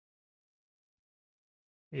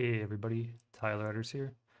Hey everybody, Tyler Edders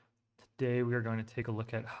here. Today we are going to take a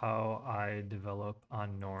look at how I develop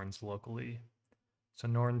on Norns locally. So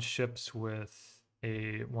Norns ships with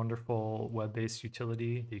a wonderful web-based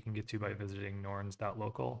utility that you can get to by visiting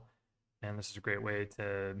norns.local. And this is a great way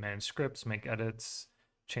to manage scripts, make edits,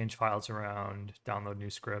 change files around, download new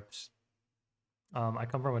scripts. I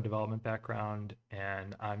come from a development background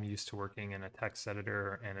and I'm used to working in a text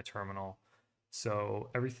editor and a terminal. So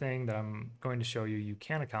everything that I'm going to show you, you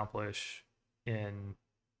can accomplish in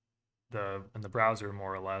the browser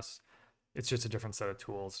more or less. It's just a different set of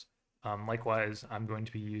tools. Likewise, I'm going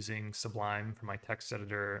to be using Sublime for my text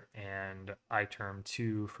editor and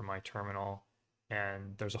iTerm2 for my terminal.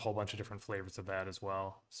 And there's a whole bunch of different flavors of that as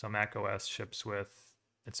well. So macOS ships with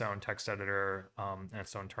its own text editor and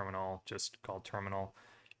its own terminal, just called Terminal.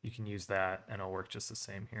 You can use that and it'll work just the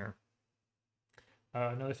same here.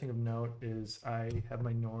 Another thing of note is I have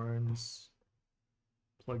my Norns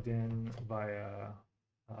plugged in via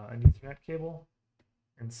an Ethernet cable,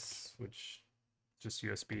 and which just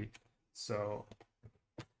USB. So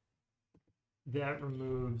that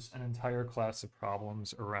removes an entire class of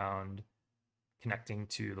problems around connecting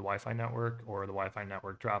to the Wi-Fi network or the Wi-Fi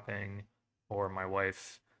network dropping or my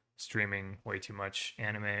wife streaming way too much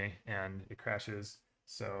anime and it crashes.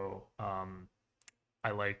 So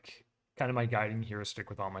I like kind of my guiding heuristic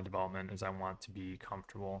with all my development is I want to be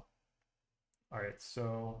comfortable. All right,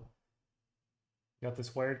 so got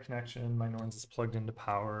this wired connection. My Norns is plugged into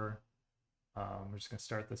power. We're just gonna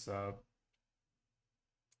start this up.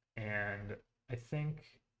 And I think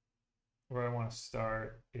where I want to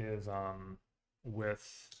start is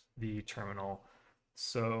with the terminal.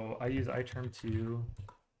 So I use iTerm2.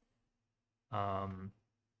 And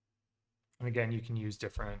again, you can use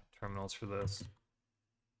different terminals for this.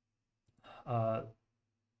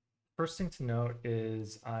 First thing to note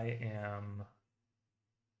is I am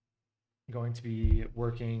going to be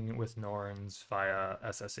working with Norns via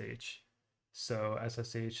SSH. So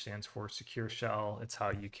SSH stands for Secure Shell. It's how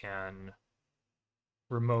you can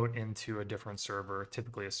remote into a different server,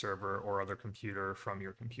 typically a server or other computer from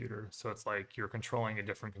your computer. So it's like you're controlling a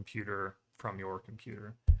different computer from your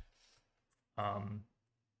computer.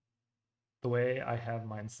 The way I have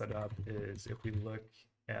mine set up is if we look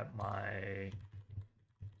at my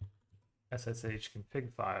SSH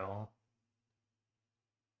config file,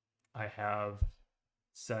 I have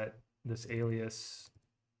set this alias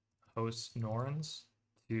host norns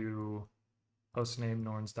to hostname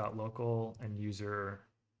norns.local and user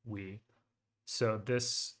we. So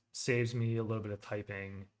this saves me a little bit of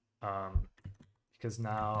typing because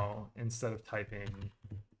now instead of typing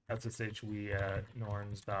ssh we at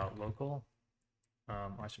norns.local,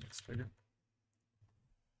 I should make this bigger.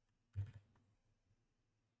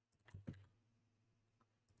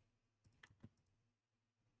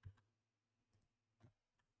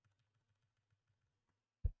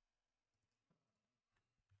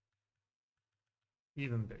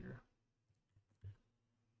 Even bigger.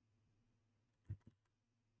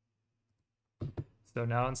 So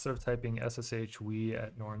now instead of typing ssh we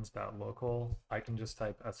at norns.local, I can just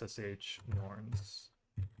type ssh norns.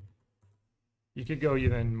 You could go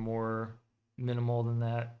even more minimal than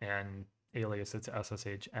that and alias it to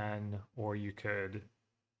sshn, or you could,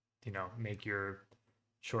 make your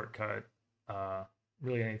shortcut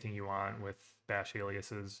really anything you want with bash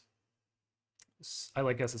aliases. I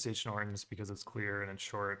like ssh norns because it's clear and it's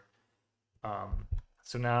short.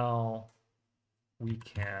 So now we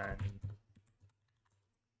can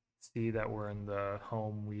see that we're in the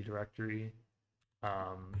home we directory.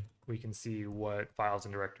 We can see what files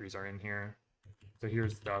and directories are in here. So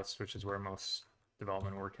here's Dust, which is where most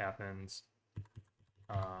development work happens.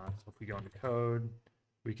 So if we go into code,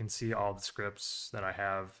 we can see all the scripts that I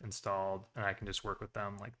have installed, and I can just work with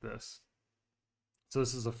them like this. So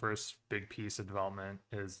this is the first big piece of development,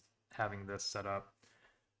 is having this set up.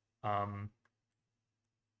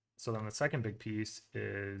 So then the second big piece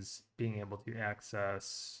is being able to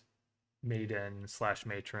access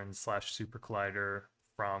maiden/matron/supercollider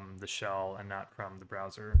from the shell and not from the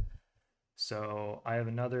browser. So I have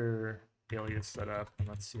another alias set up, and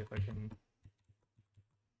let's see if I can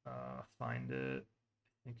find it.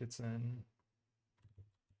 I think it's in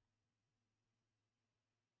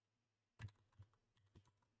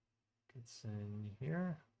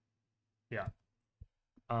here. Yeah.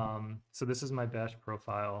 So this is my bash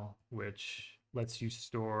profile, which lets you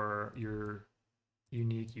store your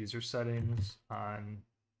unique user settings on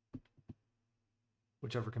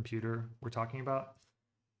whichever computer we're talking about.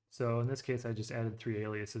 So in this case, I just added 3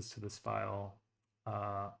 aliases to this file.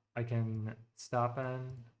 I can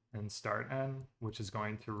stopn and startn, which is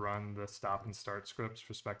going to run the stop and start scripts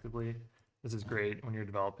respectively. This is great when you're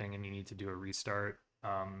developing and you need to do a restart.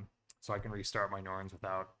 So I can restart my norns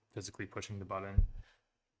without physically pushing the button.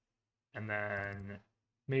 And then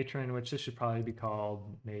matron, which this should probably be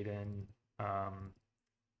called maiden,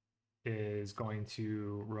 is going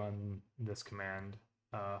to run this command,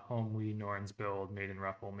 home we norns build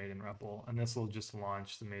maiden-repl, and this will just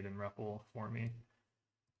launch the maiden-repl for me.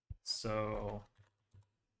 So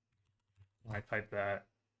when I type that,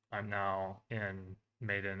 I'm now in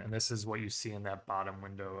maiden, and this is what you see in that bottom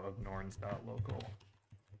window of norns.local.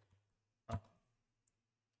 So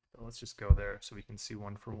let's just go there so we can see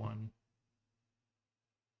one for one.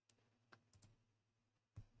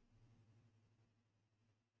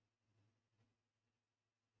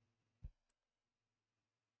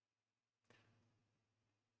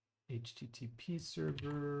 HTTP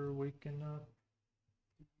server waking up.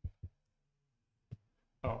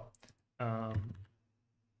 Oh,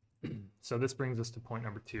 so this brings us to point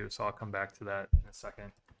number 2. So I'll come back to that in a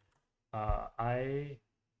second.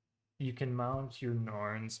 You can mount your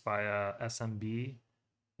norns via SMB,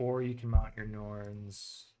 or you can mount your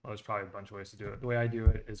norns. Well, there's probably a bunch of ways to do it. The way I do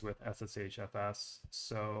it is with Sshfs.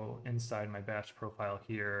 So inside my bash profile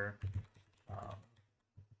here,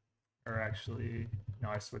 or actually, no,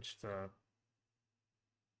 I switched to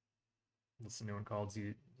this is a new one called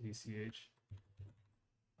zch.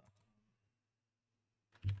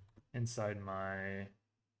 Inside my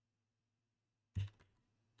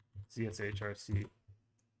zshrc,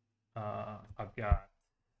 I've got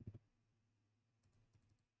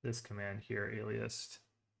this command here, alias,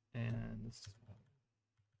 and this is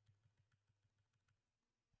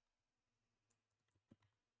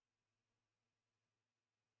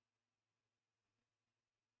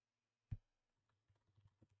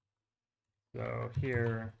so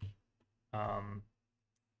here,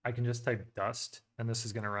 I can just type dust, and this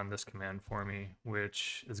is going to run this command for me,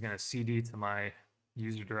 which is going to cd to my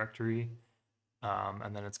user directory,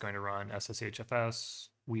 and then it's going to run sshfs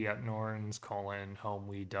we at norns : home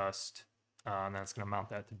we dust, and then it's going to mount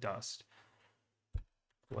that to dust.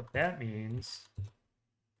 What that means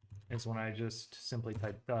is when I just simply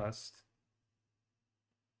type dust,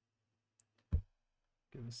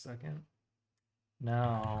 give it a second,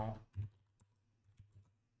 now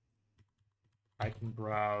I can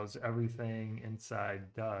browse everything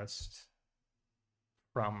inside dust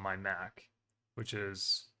from my Mac, which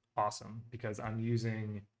is awesome because I can use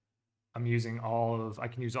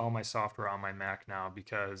all my software on my Mac now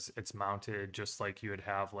because it's mounted just like you would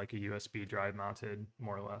have like a USB drive mounted,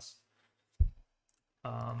 more or less.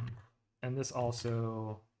 And this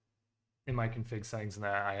also, in my config settings,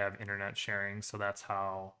 that I have internet sharing, so that's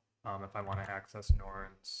how, if I want to access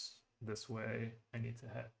norns this way, I need to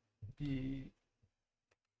be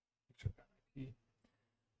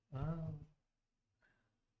I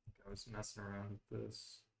was messing around with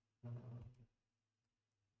this.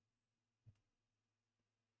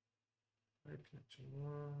 Connection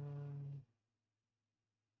 1.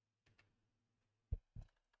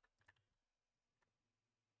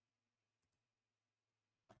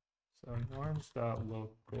 So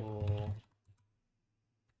norns.local.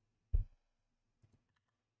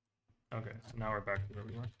 Okay, so now we're back to where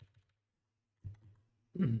we were.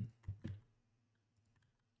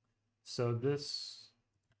 So this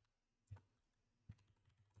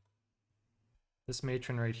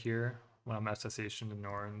matron right here, when I'm SSH into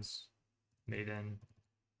norns, maiden,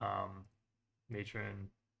 matron,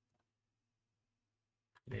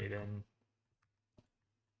 maiden,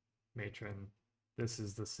 matron, this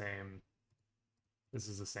is the same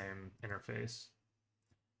interface.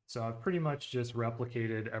 So I've pretty much just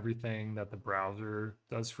replicated everything that the browser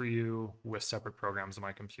does for you with separate programs on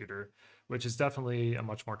my computer, which is definitely a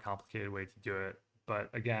much more complicated way to do it. But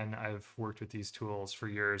again, I've worked with these tools for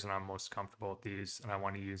years and I'm most comfortable with these, and I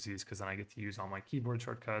want to use these because then I get to use all my keyboard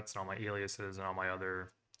shortcuts and all my aliases and all my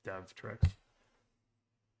other dev tricks.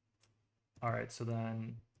 All right, so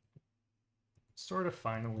then sort of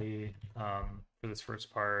finally, for this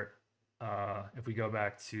first part, if we go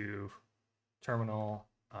back to terminal,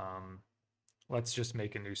 let's just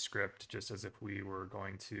make a new script just as if we were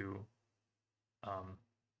going to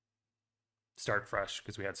start fresh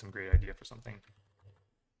because we had some great idea for something.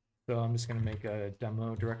 So I'm just going to make a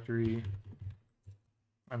demo directory,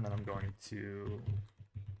 and then I'm going to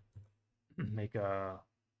make a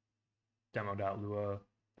demo.lua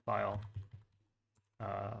file.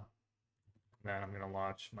 And then I'm going to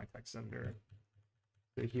launch my text editor.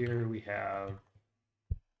 So here we have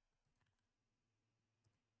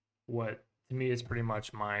what to me is pretty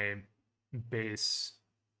much my base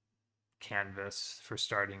canvas for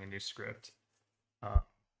starting a new script.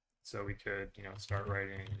 So we could, start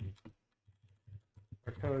writing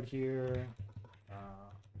our code here.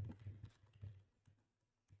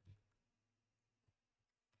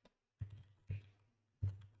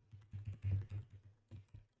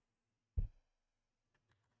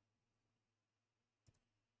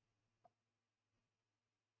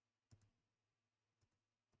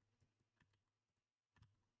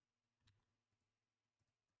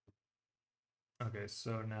 Okay,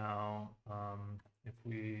 so now if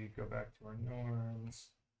we go back to our norms,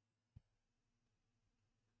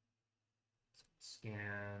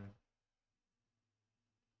 scan,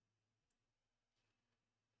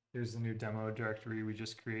 here's the new demo directory we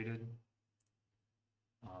just created.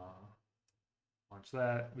 Launch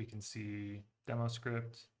that, we can see demo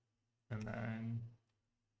script, and then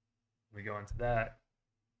we go into that,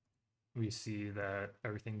 we see that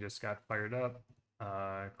everything just got fired up,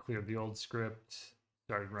 cleared the old script,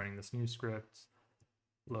 started running this new script,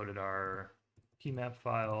 loaded our key map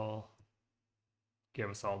file, gave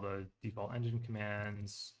us all the default engine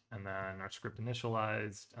commands, and then our script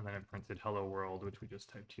initialized, and then it printed hello world, which we just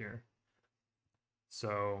typed here.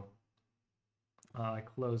 So I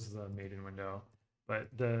closed the maiden window, but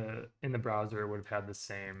in the browser it would have had the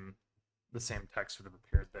same text would have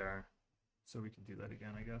appeared there. So we can do that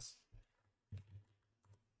again, I guess.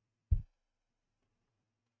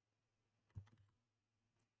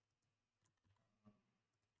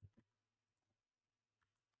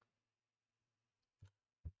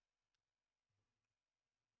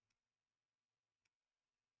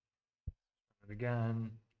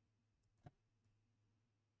 Again.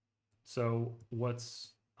 So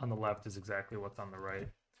what's on the left is exactly what's on the right.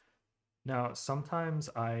 Now, sometimes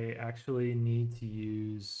I actually need to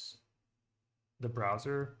use the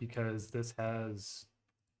browser because this has,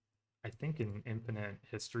 I think, an infinite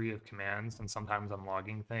history of commands, and sometimes I'm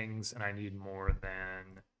logging things and I need more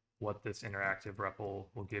than what this interactive REPL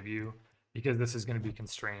will give you, because this is going to be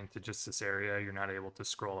constrained to just this area. You're not able to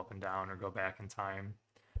scroll up and down or go back in time.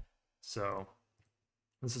 So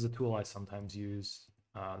this is a tool I sometimes use.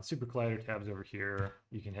 Super collider tab's over here.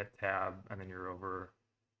 You can hit tab and then you're over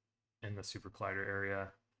in the super collider area.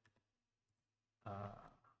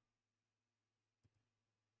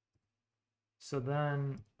 So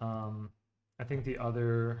then I think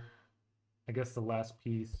I guess the last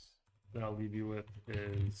piece that I'll leave you with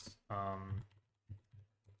is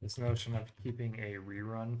this notion of keeping a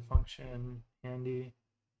rerun function handy.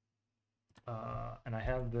 And I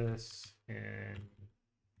have this in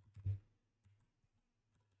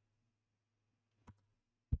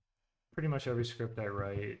pretty much every script I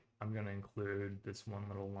write. I'm going to include this one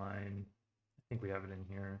little line. I think we have it in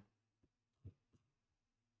here.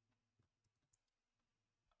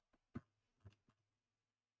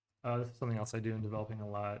 This is something else I do in developing a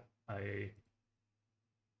lot. I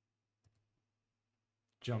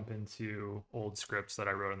jump into old scripts that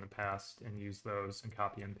I wrote in the past and use those and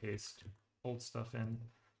copy and paste old stuff in.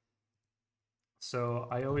 So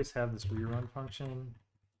I always have this rerun function,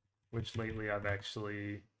 which lately I've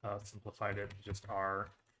actually simplified it to just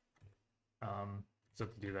R. So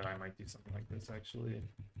to do that, I might do something like this actually.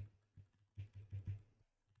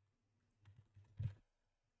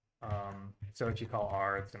 So if you call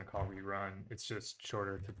R, it's going to call rerun. It's just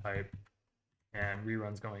shorter to type, and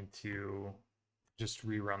rerun's going to just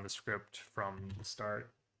rerun the script from the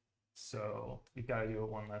start. So you've got to do it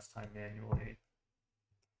one last time manually.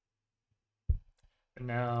 And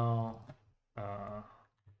now, I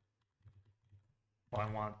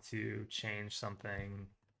want to change something.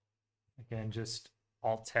 Again, just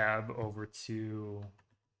Alt-Tab over to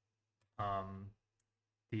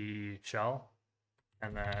the shell,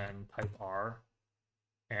 and then type R,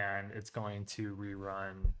 and it's going to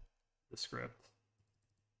rerun the script.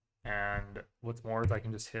 And what's more is I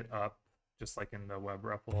can just hit up, just like in the web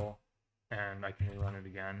REPL, and I can rerun it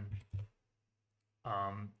again.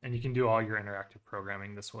 And you can do all your interactive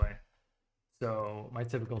programming this way. So my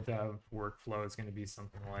typical dev workflow is going to be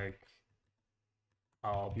something like,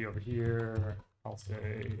 I'll be over here, I'll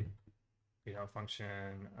say,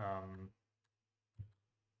 function,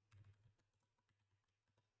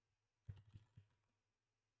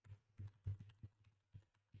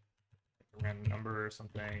 random number or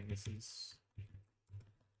something. This is,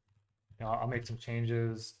 I'll make some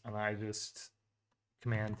changes, and I just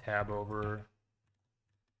command tab over,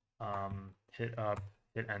 hit up,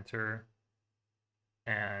 hit enter,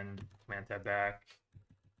 and command tab back.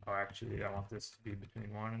 Oh, actually, I want this to be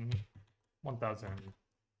between 1 and 1000.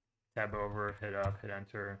 Tab over, hit up, hit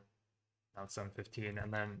enter. Now it's 715,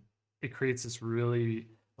 and then it creates this really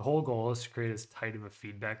The whole goal is to create as tight of a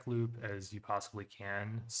feedback loop as you possibly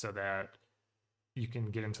can so that you can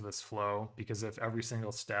get into this flow, because if every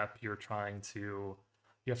single step you have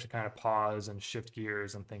to kind of pause and shift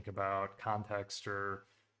gears and think about context or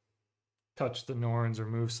touch the norns or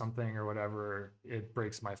move something or whatever, it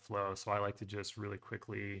breaks my flow. So I like to just really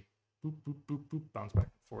quickly boop, boop, boop, boop, bounce back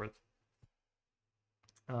and forth.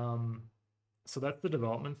 So that's the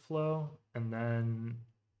development flow. And then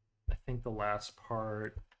I think the last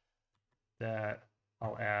part that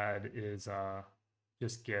I'll add is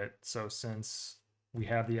just Git. So since we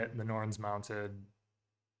have the norns mounted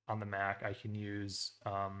on the Mac, I can use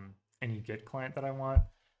any Git client that I want.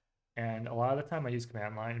 And a lot of the time I use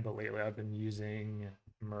command line, but lately I've been using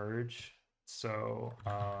merge. So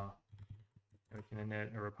we can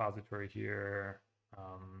init a repository here.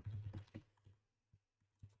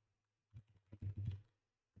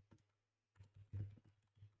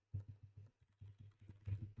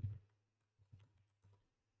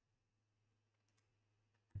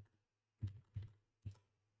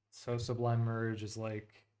 So Sublime Merge is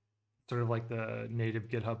like sort of like the native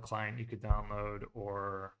GitHub client you could download,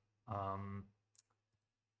 or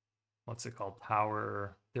what's it called?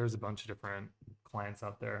 Power. There's a bunch of different clients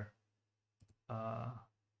out there. I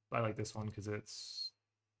like this one because it's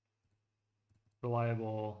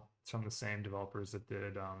reliable. It's from the same developers that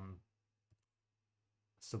did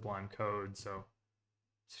Sublime Code, so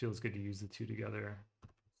it feels good to use the two together.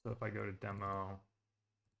 So if I go to demo,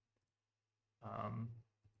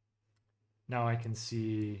 now I can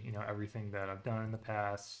see, everything that I've done in the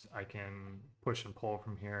past. I can push and pull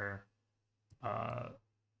from here.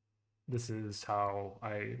 This is how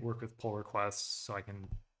I work with pull requests. So I can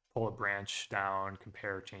pull a branch down,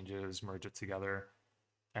 compare changes, merge it together.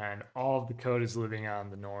 And all of the code is living on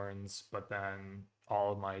the norns, but then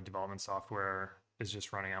all of my development software is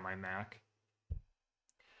just running on my Mac.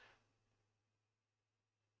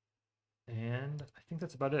 And I think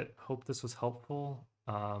that's about it. Hope this was helpful.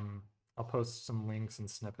 I'll post some links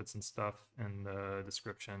and snippets and stuff in the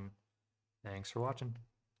description. Thanks for watching.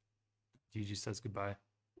 Gigi says goodbye.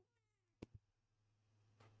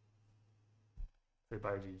 Say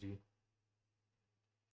bye, Gigi.